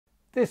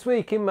This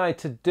week in my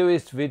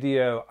Todoist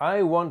video,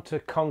 I want to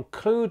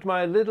conclude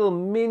my little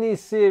mini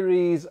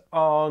series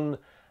on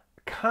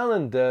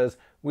calendars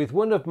with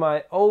one of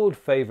my old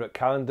favourite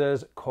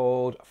calendars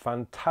called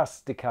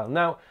Fantastical.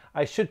 Now,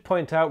 I should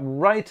point out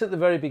right at the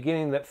very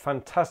beginning that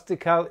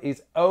Fantastical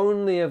is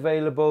only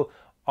available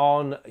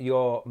on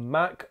your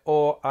Mac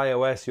or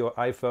iOS, your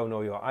iPhone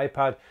or your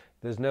iPad.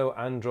 There's no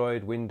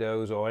Android,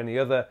 Windows or any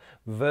other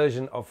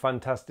version of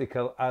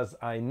Fantastical as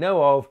I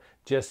know of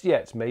just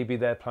yet. Maybe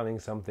they're planning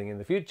something in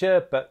the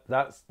future, but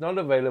that's not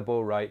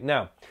available right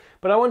now.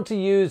 But I want to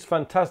use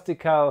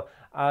Fantastical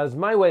as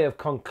my way of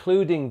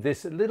concluding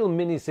this little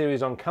mini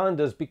series on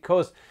calendars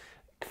because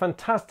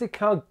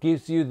Fantastical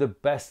gives you the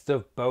best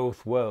of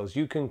both worlds.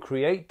 You can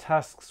create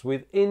tasks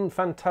within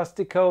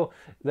Fantastical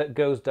that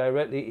goes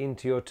directly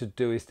into your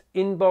Todoist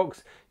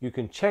inbox. You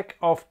can check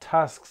off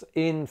tasks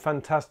in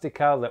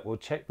Fantastical that will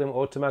check them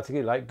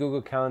automatically, like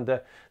Google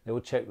Calendar. They will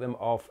check them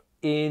off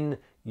in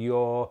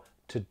your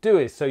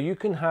Todoist. So you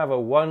can have a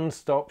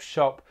one-stop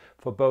shop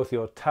for both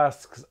your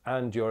tasks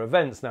and your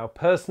events. Now,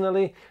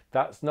 personally,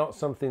 that's not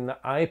something that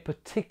I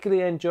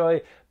particularly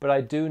enjoy, but I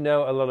do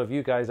know a lot of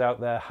you guys out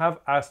there have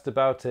asked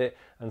about it,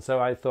 and so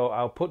I thought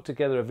I'll put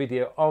together a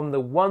video on the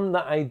one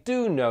that I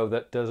do know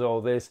that does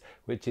all this,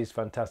 which is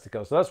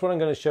Fantastical. So that's what I'm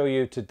going to show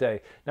you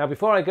today. Now,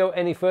 before I go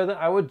any further,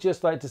 I would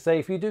just like to say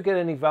if you do get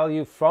any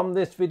value from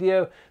this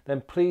video,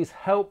 then please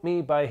help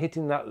me by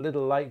hitting that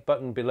little like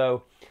button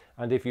below.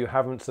 And if you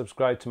haven't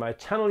subscribed to my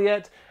channel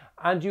yet,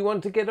 and you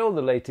want to get all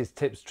the latest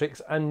tips,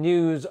 tricks and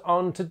news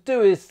on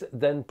Todoist,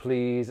 then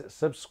please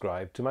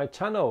subscribe to my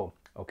channel.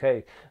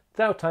 Okay,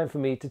 now time for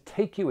me to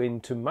take you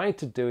into my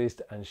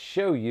Todoist and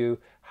show you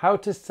how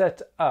to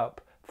set up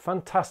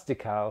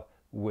Fantastical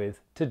with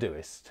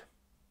Todoist.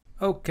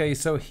 Okay,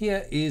 so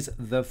here is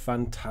the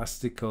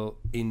Fantastical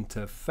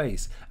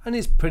interface, and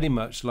it's pretty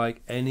much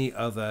like any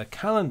other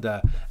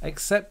calendar,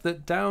 except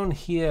that down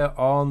here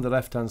on the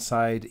left hand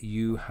side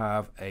you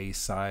have a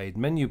side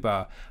menu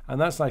bar, and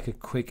that's like a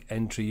quick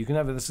entry. You can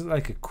have this is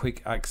like a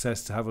quick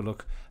access to have a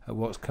look at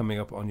what's coming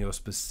up on your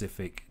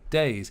specific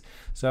days.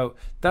 So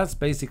that's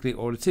basically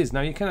all it is.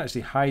 Now you can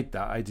actually hide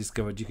that. I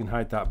discovered you can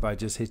hide that by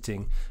just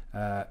hitting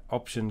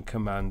Option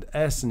Command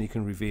S, and you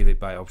can reveal it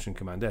by Option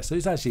Command S. So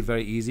it's actually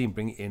very easy and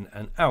bring it in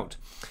and out.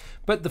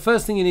 But the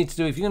first thing you need to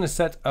do if you're going to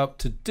set up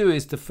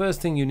Todoist, the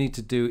first thing you need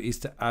to do is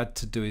to add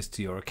Todoist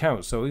to your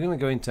account. So we're going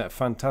to go into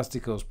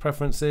Fantastical's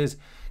preferences,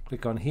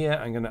 click on here.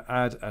 I'm going to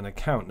add an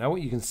account. Now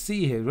what you can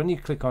see here, when you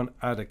click on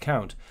add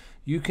account,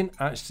 you can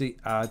actually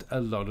add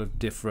a lot of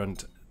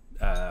different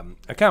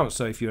accounts.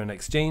 So if you're an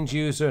Exchange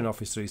user, an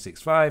Office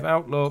 365,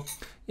 Outlook,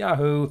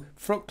 Yahoo,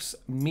 Frux,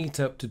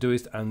 Meetup,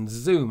 Todoist and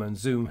Zoom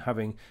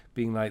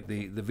being like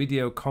the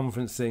video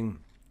conferencing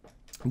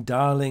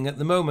darling at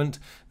the moment,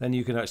 then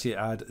you can actually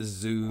add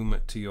Zoom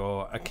to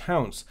your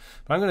accounts.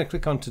 But I'm going to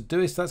click on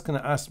Todoist. That's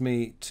going to ask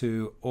me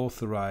to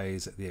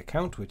authorize the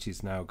account, which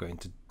is now going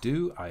to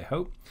do, I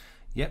hope.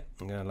 Yep,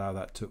 I'm going to allow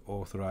that to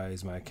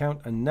authorize my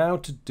account, and now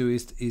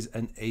Todoist is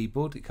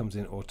enabled. It comes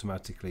in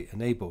automatically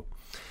enabled.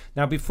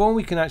 Now before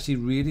we can actually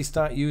really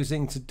start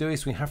using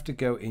Todoist, we have to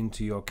go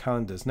into your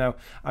calendars. Now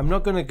I'm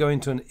not going to go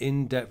into an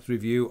in-depth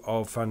review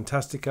of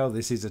Fantastical.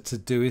 This is a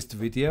Todoist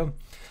video,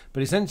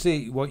 but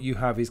essentially what you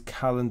have is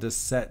calendar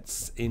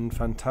sets in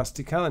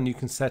Fantastical, and you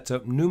can set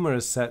up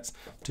numerous sets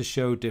to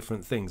show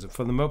different things.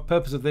 For the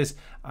purpose of this,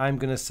 I'm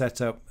going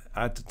to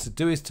add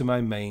Todoist to my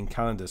main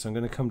calendar. So I'm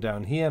going to come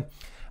down here,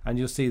 and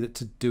you'll see that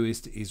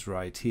Todoist is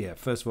right here.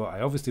 First of all,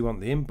 I obviously want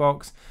the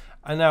inbox.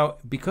 And now,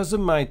 because of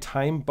my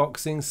time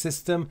boxing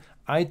system,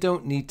 I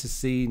don't need to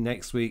see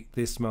next week,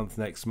 this month,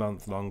 next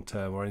month, long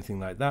term, or anything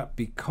like that,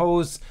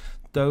 because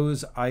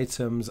those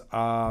items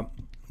are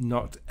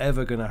not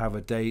ever going to have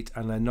a date,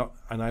 and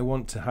I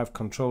want to have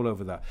control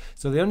over that.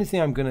 So the only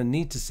thing I'm going to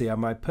need to see are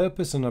my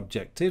purpose and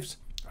objectives.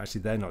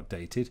 Actually, they're not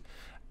dated.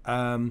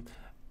 My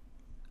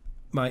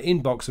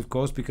inbox, of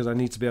course, because I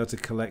need to be able to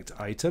collect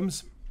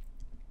items,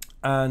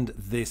 and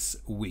this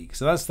week.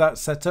 So that's that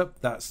setup,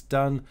 that's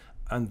done,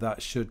 and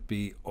that should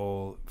be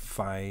all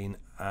fine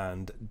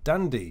and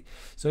dandy.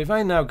 So if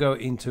I now go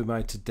into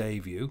my today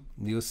view,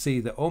 you'll see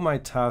that all my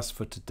tasks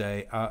for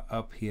today are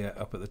up here,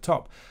 up at the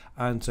top.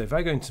 And so if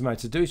I go into my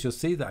Todoist, you'll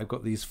see that I've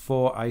got these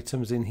 4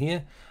 items in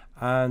here,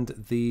 and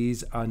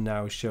these are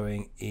now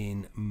showing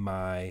in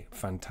my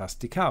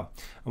Fantastical.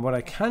 And what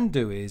I can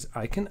do is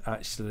I can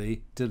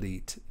actually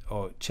delete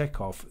or check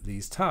off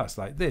these tasks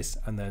like this,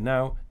 and they're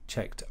now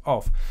checked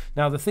off.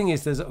 Now the thing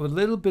is, there's a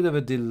little bit of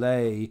a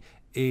delay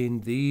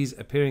in these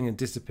appearing and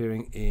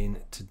disappearing in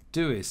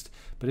Todoist,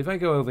 but if I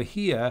go over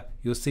here,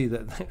 you'll see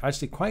that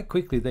actually quite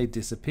quickly they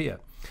disappear.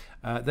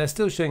 They're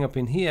still showing up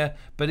in here,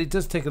 but it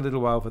does take a little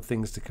while for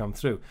things to come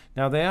through.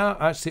 Now they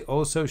are actually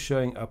also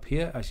showing up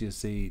here, as you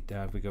see.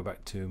 If we go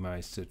back to my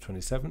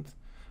 27th,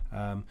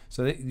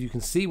 so that you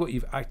can see what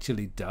you've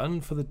actually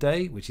done for the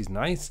day, which is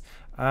nice,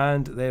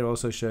 and they're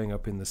also showing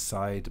up in the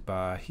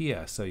sidebar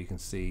here, so you can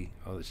see.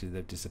 Oh, actually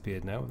they've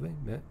disappeared now, have they?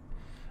 Yeah.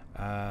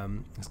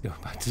 Let's go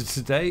back to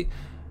today.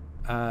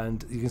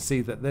 and you can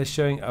see that they're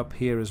showing up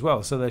here as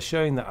well. So they're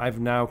showing that I've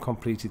now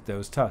completed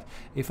those tasks.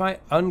 If I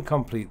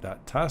uncomplete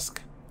that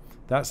task,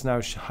 that's now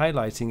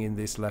highlighting in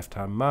this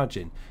left-hand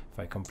margin. If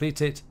I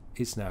complete it,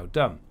 it's now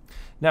done.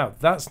 Now,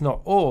 that's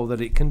not all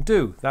that it can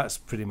do. That's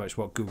pretty much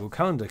what Google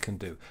Calendar can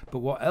do. But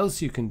what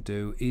else you can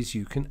do is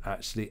you can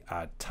actually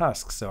add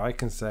tasks. So I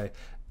can say,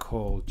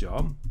 call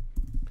John.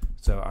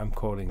 So I'm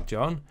calling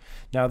John.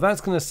 Now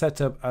that's going to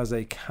set up as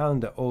a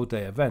calendar all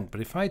day event.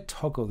 But if I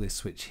toggle this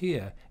switch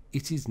here,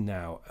 it is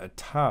now a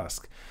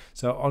task.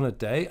 So on a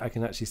day, I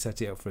can actually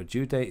set it up for a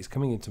due date. It's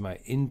coming into my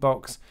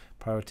inbox.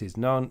 Priority is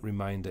none.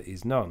 Reminder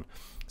is none.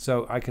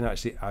 So I can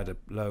actually add a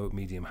low,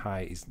 medium,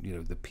 high is, you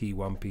know, the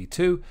P1,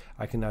 P2.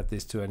 I can add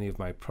this to any of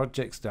my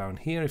projects down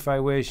here if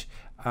I wish,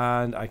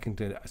 and I can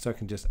do it. So I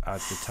can just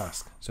add the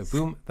task. So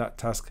boom, that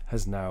task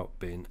has now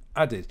been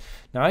added.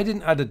 Now I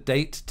didn't add a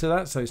date to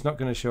that, so it's not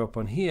going to show up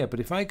on here. But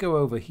if I go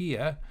over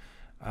here,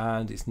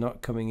 and it's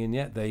not coming in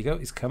yet, there you go,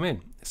 it's come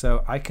in.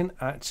 So I can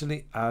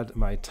actually add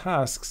my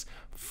tasks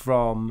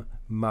from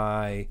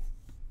my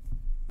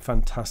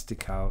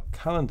Fantastical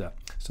calendar.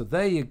 So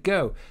there you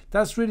go.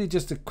 That's really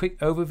just a quick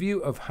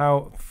overview of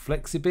how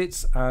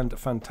Flexibits and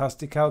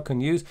Fantastical can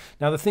use.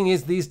 Now the thing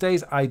is, these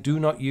days I do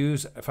not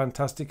use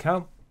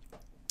Fantastical.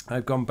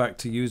 I've gone back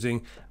to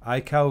using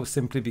iCal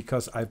simply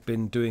because I've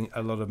been doing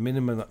a lot of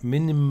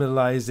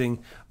minimalizing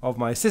of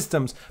my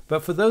systems.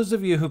 But for those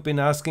of you who've been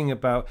asking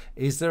about,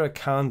 is there a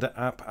calendar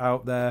app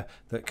out there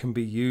that can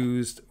be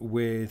used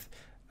with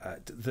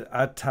the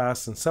add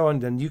tasks and so on,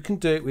 then you can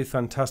do it with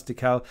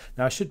Fantastical.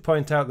 Now I should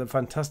point out that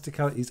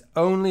Fantastical is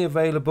only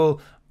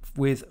available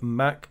with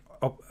Mac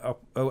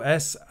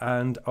OS,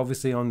 and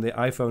obviously on the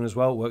iPhone as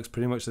well. Works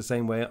pretty much the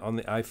same way on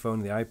the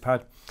iPhone, the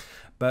iPad.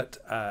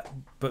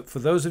 But for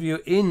those of you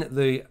in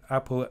the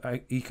Apple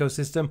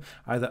ecosystem,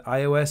 either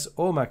iOS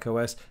or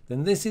macOS,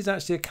 then this is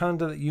actually a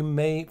calendar that you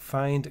may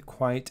find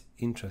quite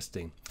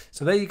interesting.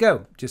 So there you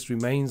go. Just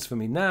remains for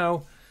me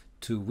now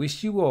to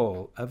wish you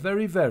all a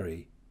very,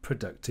 very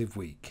productive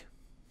week.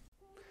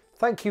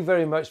 Thank you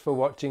very much for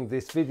watching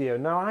this video.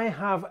 Now I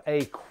have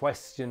a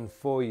question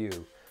for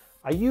you.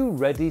 Are you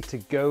ready to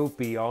go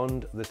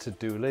beyond the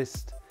to-do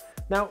list?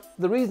 Now,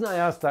 the reason I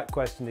ask that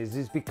question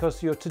is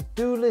because your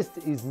to-do list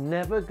is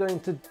never going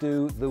to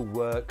do the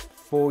work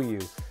for you.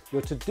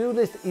 Your to-do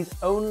list is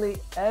only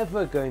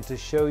ever going to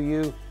show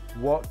you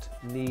what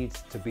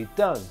needs to be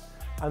done.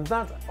 And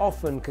that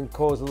often can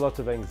cause a lot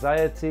of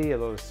anxiety, a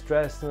lot of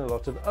stress, and a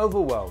lot of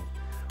overwhelm.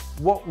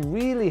 What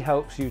really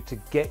helps you to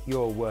get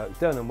your work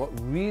done and what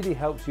really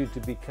helps you to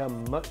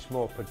become much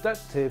more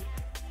productive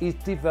is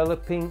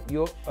developing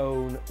your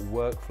own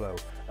workflow.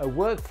 A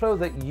workflow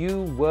that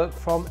you work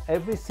from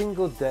every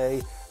single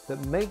day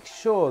that makes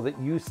sure that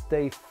you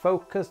stay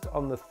focused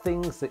on the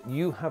things that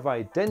you have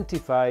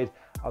identified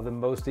are the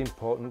most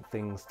important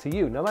things to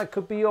you. Now that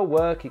could be your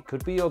work, it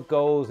could be your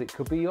goals, it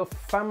could be your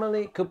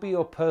family, it could be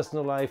your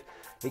personal life,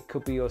 it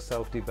could be your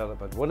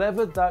self-development.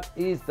 Whatever that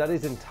is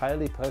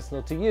entirely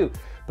personal to you.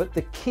 But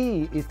the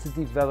key is to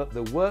develop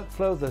the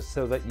workflow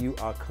so that you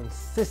are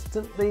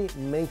consistently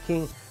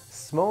making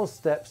small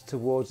steps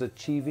towards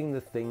achieving the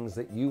things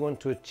that you want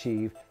to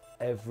achieve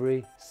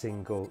every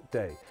single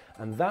day.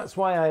 And that's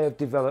why I have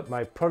developed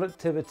my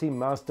Productivity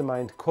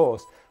Mastermind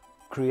course,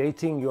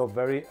 creating your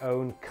very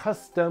own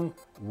custom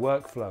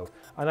workflow.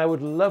 And I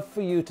would love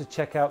for you to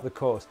check out the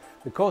course.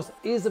 The course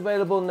is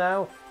available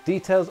now,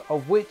 details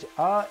of which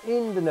are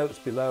in the notes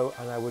below,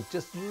 and I would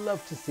just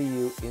love to see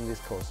you in this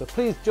course. So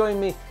please join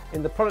me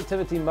in the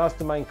Productivity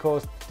Mastermind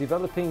course,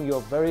 developing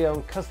your very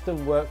own custom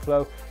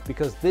workflow,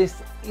 because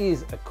this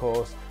is a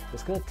course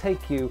that's going to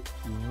take you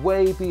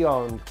way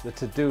beyond the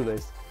to-do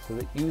list so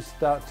that you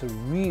start to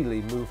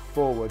really move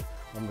forward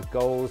on the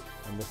goals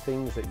and the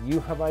things that you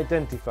have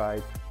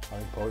identified are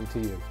important to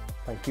you.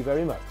 Thank you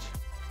very much.